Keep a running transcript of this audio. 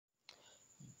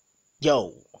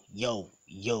Yo, yo.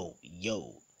 You're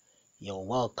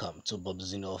welcome to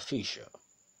Bobzino Official.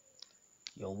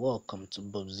 You're welcome to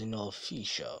Bobzino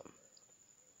Official.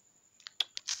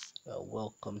 You're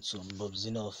welcome to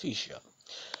Bobzino Official.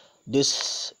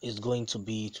 This is going to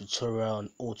be a tutorial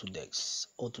on autodesk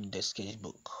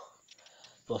sketchbook.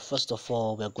 But first of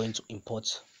all, we are going to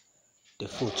import the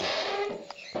photo.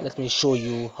 Let me show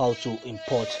you how to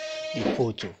import the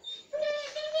photo.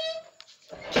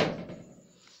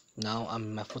 Now I'm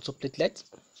in my photo platelet.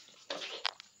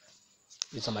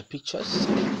 These are my pictures.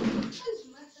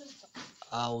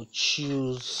 I'll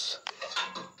choose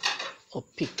a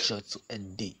picture to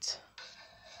edit.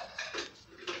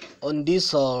 On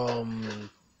these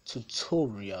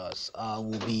tutorials, I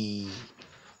will be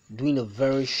doing a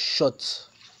very short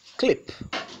clip,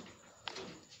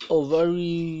 a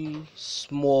very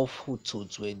small photo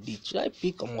to edit. Should I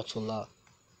pick a Motola?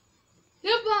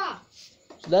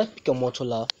 Should I pick a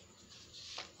Motola?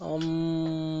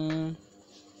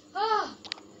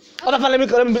 Let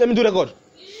me do record.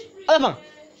 Let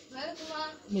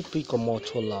me pick a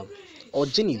Motola or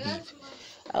Genevieve.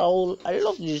 I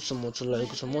love this Motola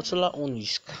because Motola one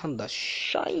is kinda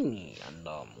shiny and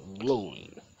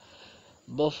glowing.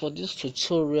 But for this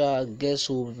tutorial, I guess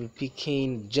we'll be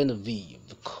picking Genevieve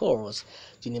because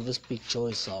Genevieve's picture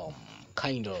is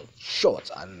kind of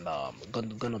short and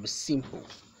gonna be simple.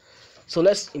 So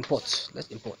let's import.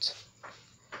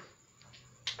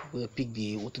 We'll pick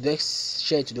the autodesk.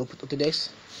 Share it to the autodesk.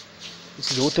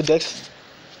 This is the autodesk.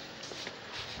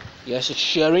 Yes, it's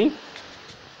sharing.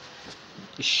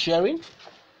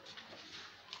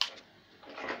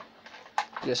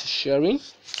 Yes, it's sharing.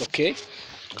 Okay,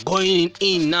 going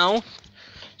in now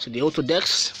to the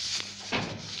autodesk.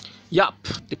 Yup,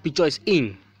 the picture is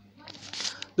in.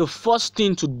 The first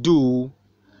thing to do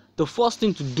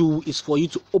is for you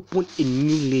to open a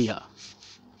new layer.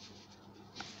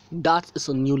 That is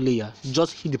a new layer.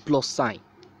 Just hit the plus sign.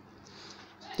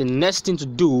 The next thing to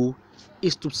do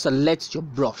is to select your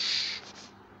brush.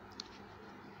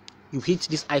 You hit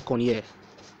this icon here.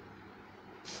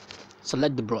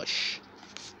 Select the brush.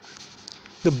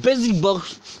 The basic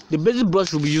brush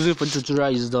we'll be using for the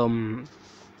tutorial is the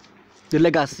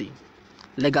legacy.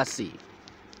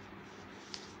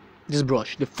 This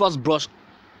brush, the first brush,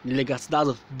 the legacy. That's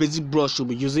a basic brush we'll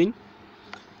be using,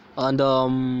 and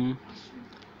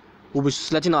we'll be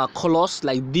selecting our colors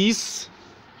like this.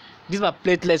 These my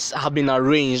platelets have been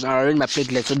arranged. I arranged my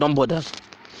platelets, so don't bother.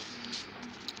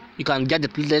 You can get the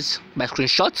platelets by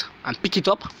screenshot and pick it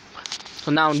up.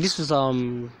 So now this is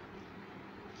the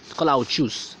color I'll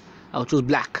choose. I'll choose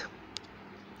black.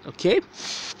 Okay.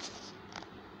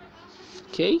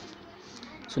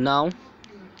 So now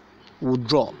we'll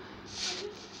draw.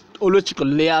 Always check your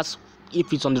layers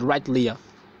if it's on the right layer,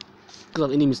 because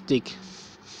of any mistake.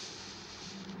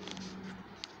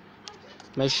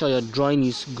 Make sure your drawing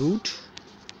is good.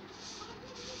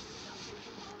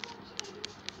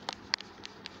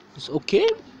 It's okay.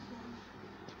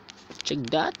 Check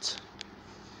that.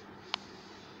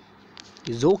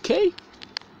 It's okay.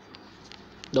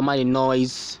 Don't mind the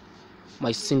noise.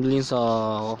 My siblings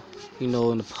are, in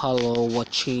the parlor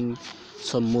watching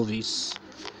some movies,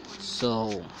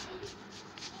 so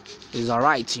it's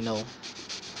alright,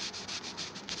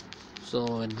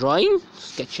 So drawing,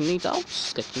 sketching it out.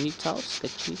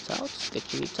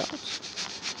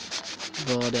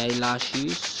 Draw the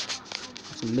eyelashes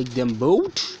to make them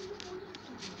bold.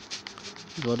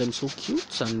 Draw them so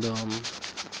cute and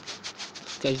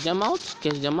sketch them out.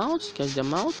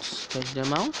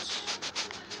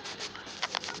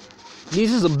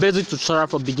 This is a basic tutorial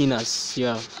for beginners.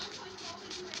 Yeah,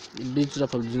 this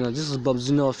is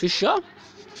Bobzino Official.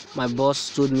 My boss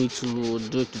told me to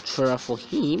do a tutorial for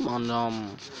him, and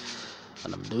I'm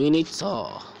doing it.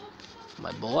 So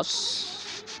my boss,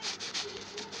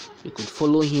 you could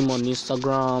follow him on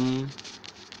Instagram,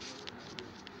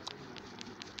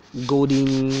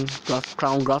 Golden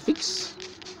Crown Graphics.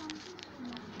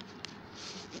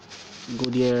 Go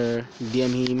there,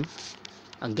 DM him,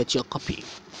 and get your copy.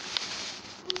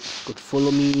 You could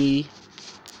follow me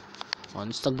on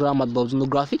Instagram at Bobzino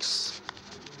Graphics.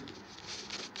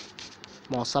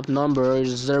 My WhatsApp number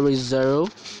is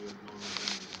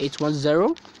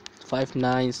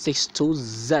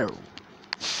 080-810-59620.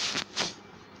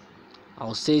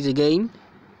 I'll say it again: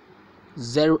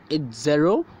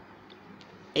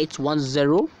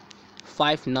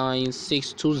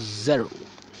 080-810-59620.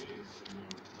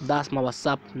 That's my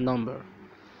WhatsApp number.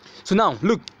 So now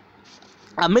look,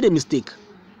 I made a mistake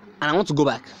and I want to go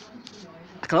back.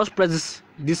 I cannot press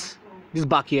this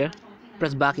back here.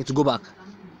 Press back to go back.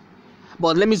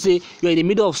 But let me say you're in the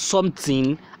middle of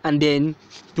something and then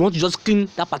you want to just clean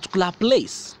that particular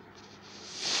place.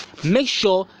 Make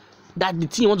sure that the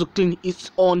thing you want to clean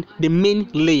is on the main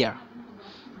layer.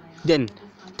 Then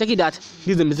take it that this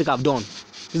is the mistake I've done.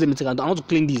 This is the mistake I've done. I want to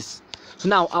clean this. So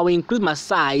now I will increase my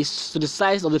size to the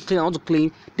size of the clean I want to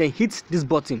clean. Then hit this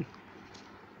button.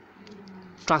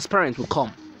 Transparent will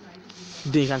come.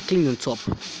 Then you can clean on top.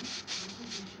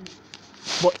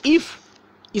 But if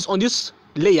it's on this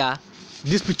layer,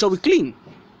 this picture will clean,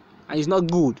 and it's not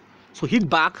good. So hit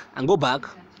back and go back,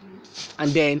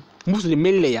 and then move to the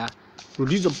main layer,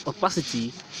 reduce the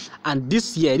opacity, and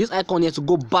this icon here to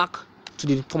go back to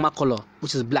the former color,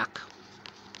 which is black.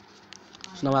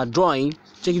 So now we are drawing.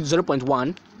 Take it to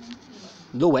 0.1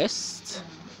 lowest.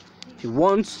 If you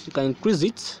want, you can increase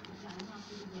it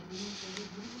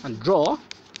and draw.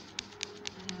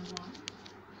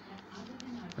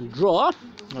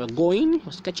 We're going,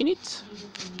 we're sketching it.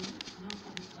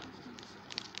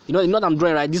 You know what I'm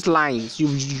drawing, right? These lines, you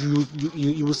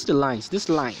will see the lines. These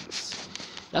lines,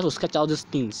 you have to sketch out these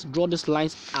things. Draw these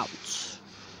lines out.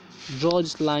 Draw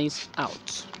these lines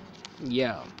out.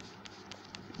 Yeah,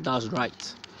 that's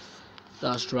right.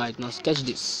 That's right. Now sketch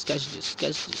this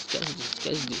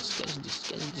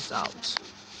out.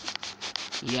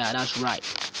 Yeah, that's right.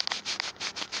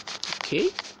 Okay,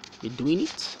 you're doing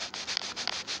it.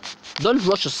 Don't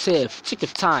rush yourself. Take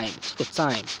your time.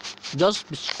 Just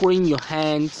be screwing your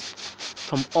hands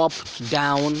from up to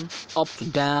down, up to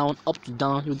down, up to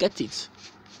down. You get it.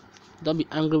 Don't be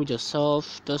angry with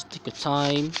yourself. Just take your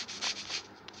time.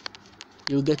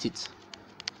 You'll get it.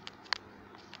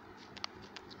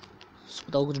 So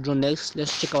what I'm going to draw next.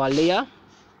 Let's check our layer.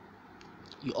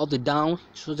 You up the down.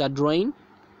 Shows that drawing.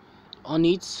 On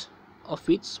it, off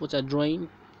it. What you're drawing.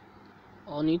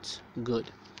 On it.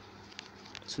 Good.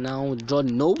 So now we draw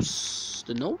the nose.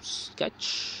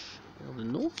 Sketch the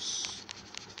nose.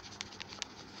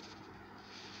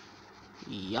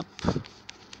 Yep.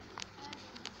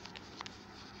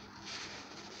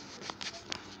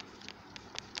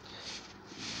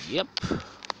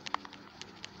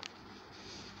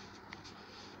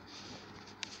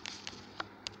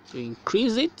 To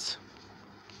increase it,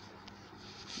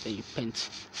 then you paint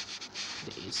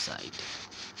the inside,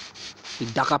 the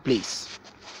darker place.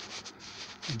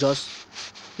 Just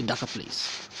the darker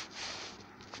place.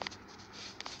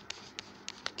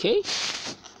 Okay,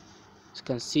 as you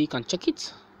can see, you can check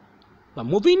it. We're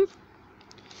moving.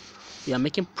 We are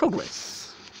making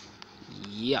progress.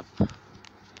 Yep,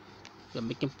 we are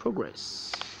making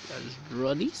progress. Let's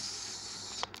draw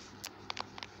this.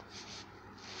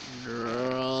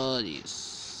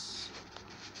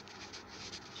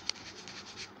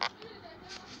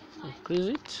 Increase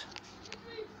it.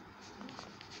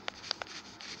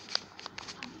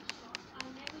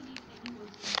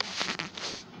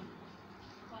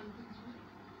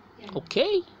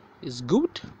 Okay, it's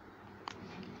good.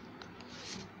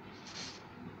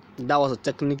 That was a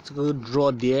technical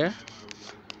draw there.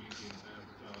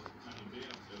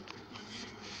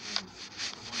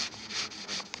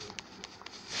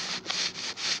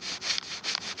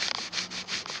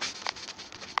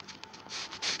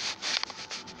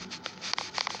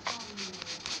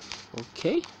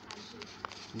 Okay,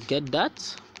 get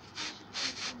that.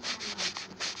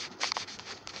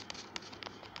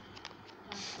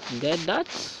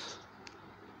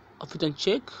 Off it and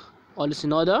check. All is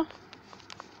in order.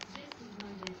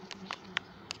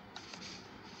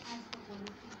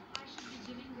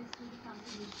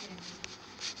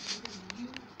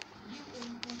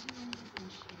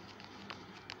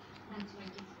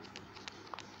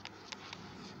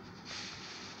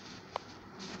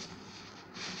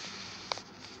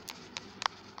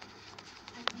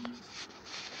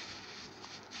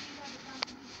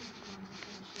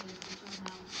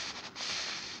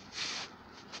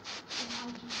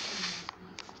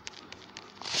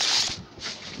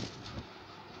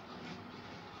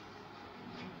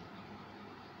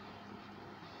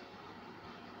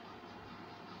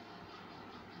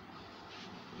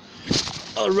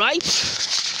 All right,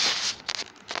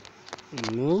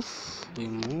 we move.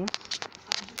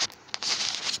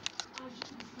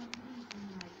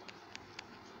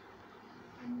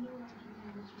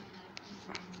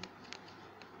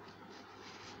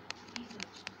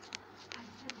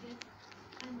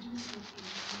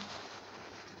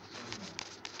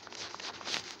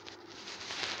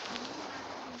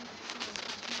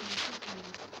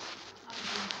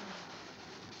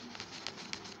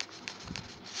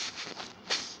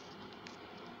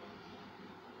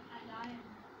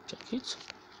 Check it.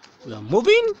 We are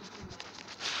moving.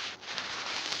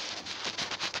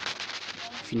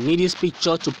 If you need this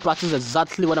picture to practice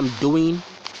exactly what I'm doing,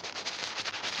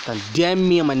 can DM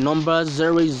me on my number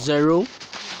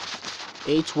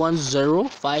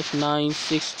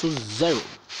 08081059620.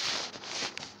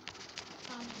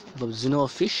 Bobzino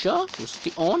official will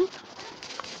stay on.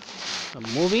 I'm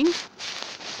moving.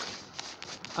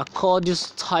 I call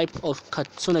this type of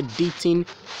cartoon editing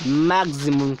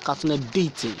maximum cartoon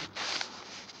editing.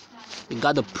 We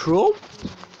got the Pro,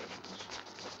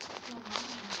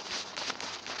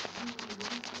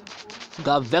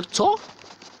 got Vector,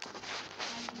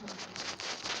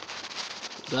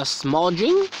 got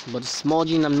smudging, but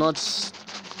smudging I'm not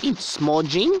into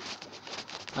smudging.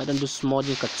 I don't do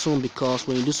smudging cartoon because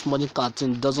when you do smudging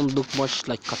cartoon it doesn't look much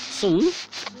like cartoon,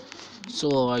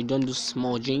 so I don't do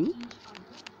smudging.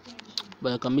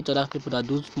 But I can meet other people that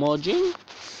do smudging. You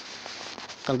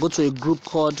can go to a group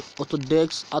called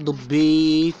Autodesk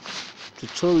Adobe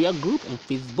tutorial group on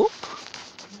Facebook.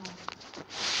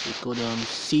 You could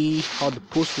see how the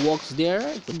post works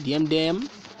there. You can DM them.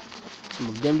 Some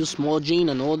of them do smudging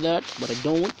and all that, but I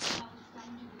don't.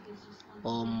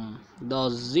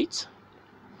 That's it.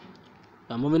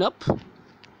 I'm moving up.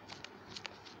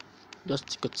 Just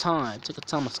take your time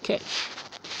and sketch.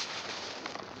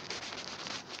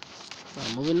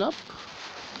 I'm moving up.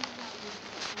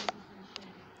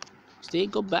 Stay,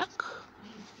 go back.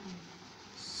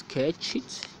 Sketch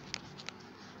it.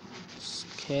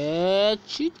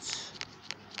 Sketch it.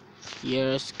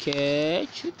 Yeah,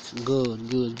 sketch it.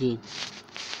 Good.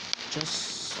 Just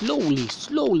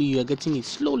slowly you're getting it.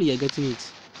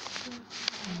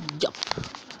 Yup.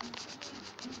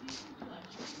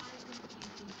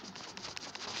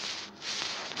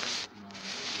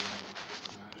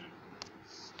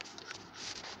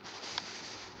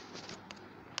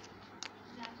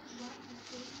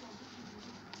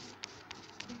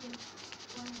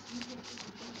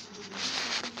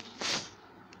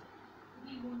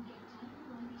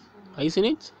 Are you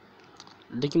seeing it?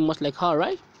 Looking much like her,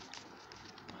 right?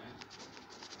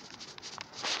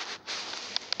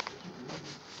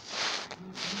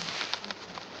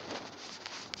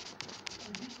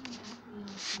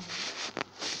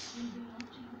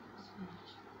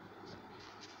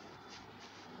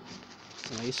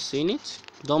 Are you seeing it?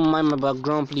 Don't mind my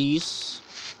background, please.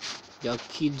 There are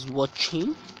kids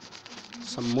watching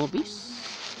some movies.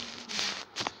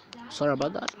 Sorry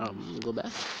about that. Go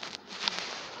back.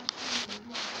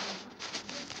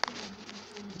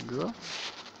 Draw.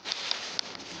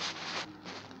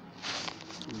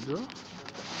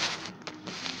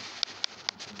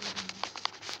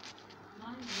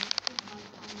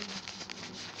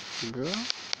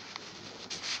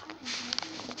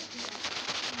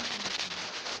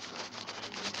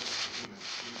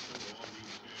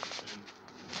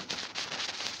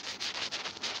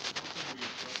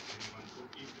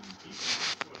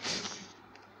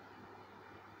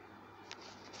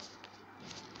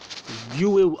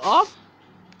 View it up.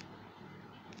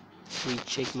 We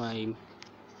check my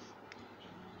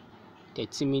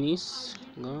 30 minutes.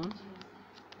 Gone.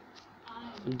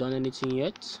 Haven't done anything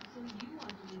yet.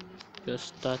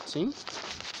 Just starting.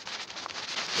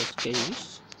 Let's get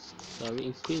this. Sorry,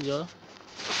 increase your.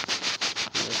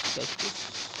 Let's get this.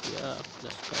 Yeah,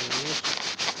 let's get this.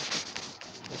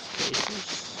 Let's get this.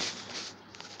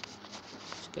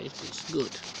 Let's get this.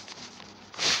 Good.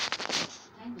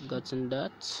 Gotten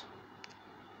that.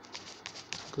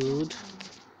 Good.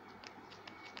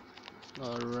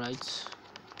 All right.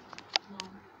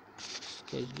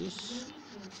 Sketch this.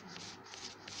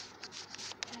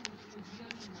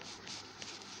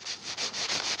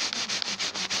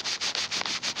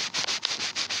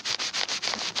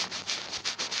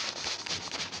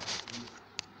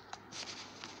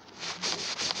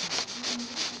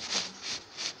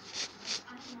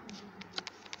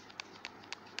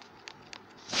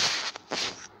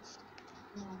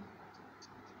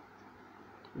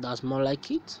 That's more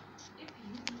like it.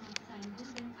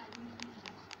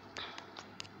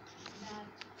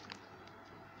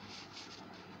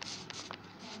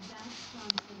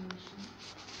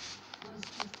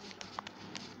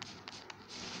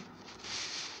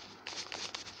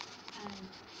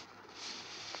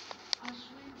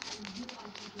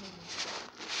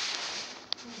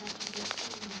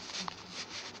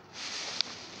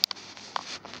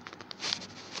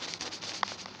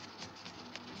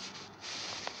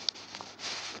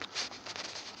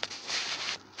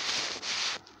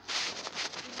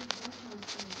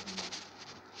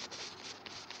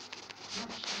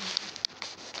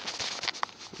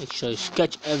 Make sure you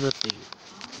sketch everything.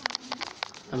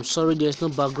 I'm sorry there's no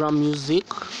background music.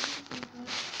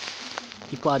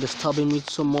 People are disturbing me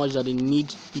so much that they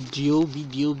need video.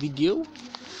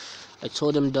 I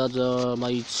told them that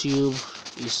my YouTube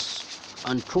is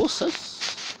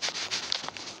unprocessed.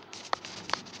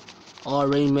 All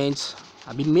arrangements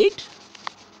have been made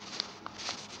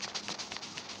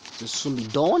to soon be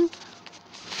done.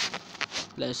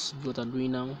 Let's see what I'm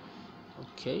doing now.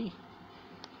 Okay,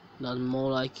 that's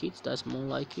more like it. That's more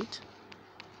like it.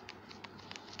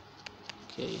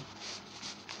 Okay,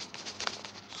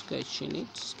 sketching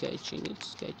it, sketching it,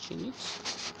 sketching it.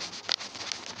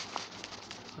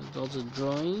 That's a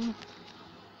drawing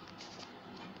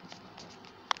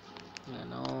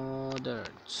and all that.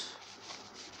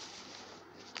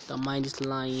 Don't mind this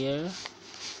line here.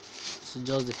 This is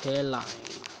just the hairline.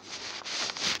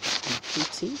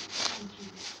 Completing.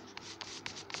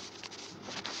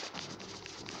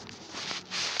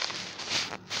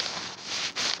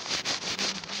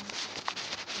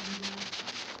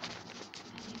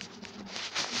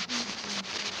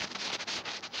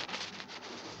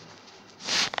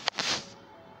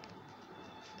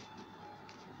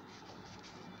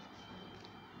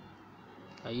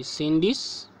 Are you seeing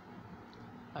this?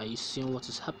 Are you seeing what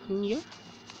is happening here?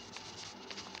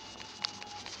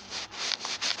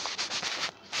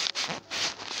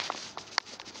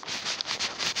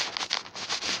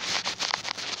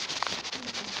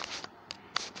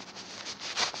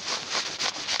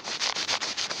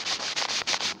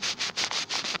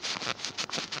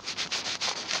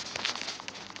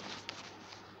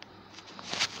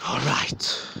 All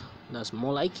right, that's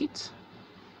more like it.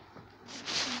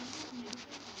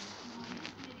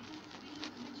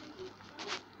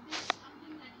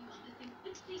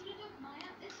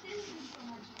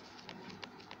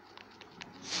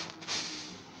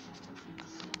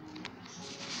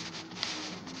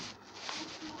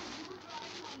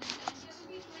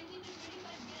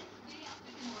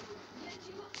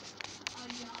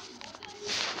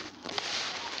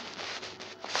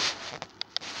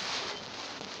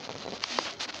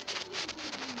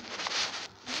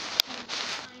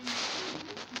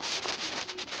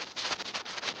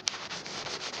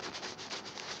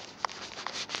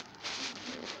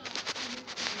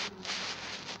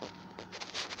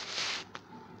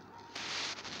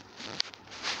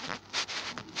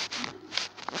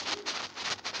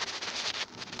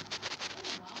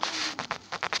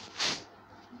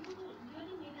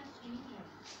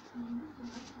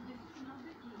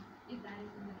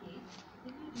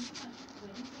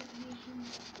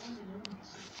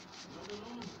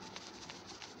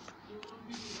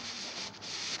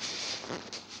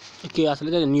 Okay, I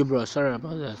selected a new brush. Sorry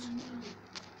about that.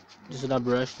 This is that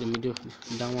brush, the middle.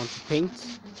 Don't want to paint.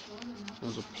 I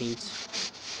want to paint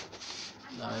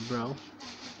the eyebrow.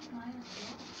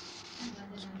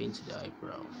 Let's paint the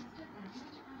eyebrow.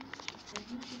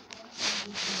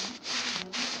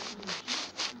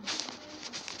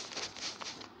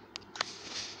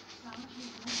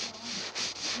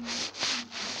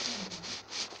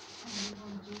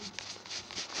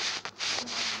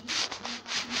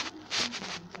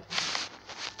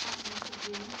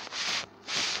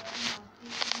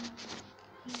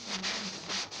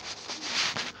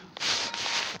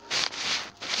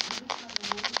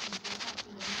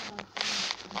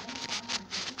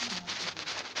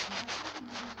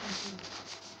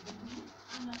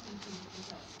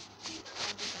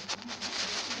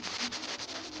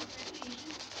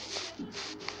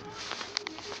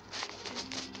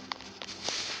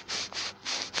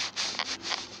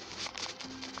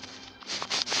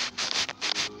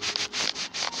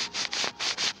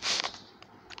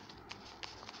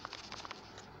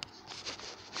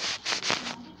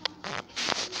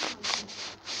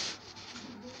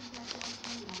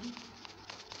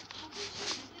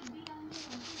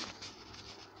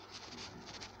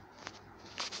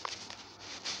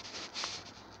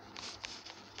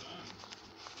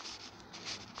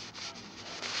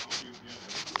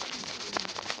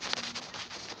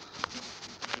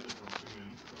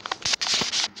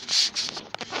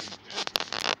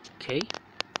 Okay,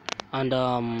 and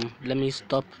let me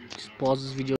pause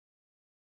this video.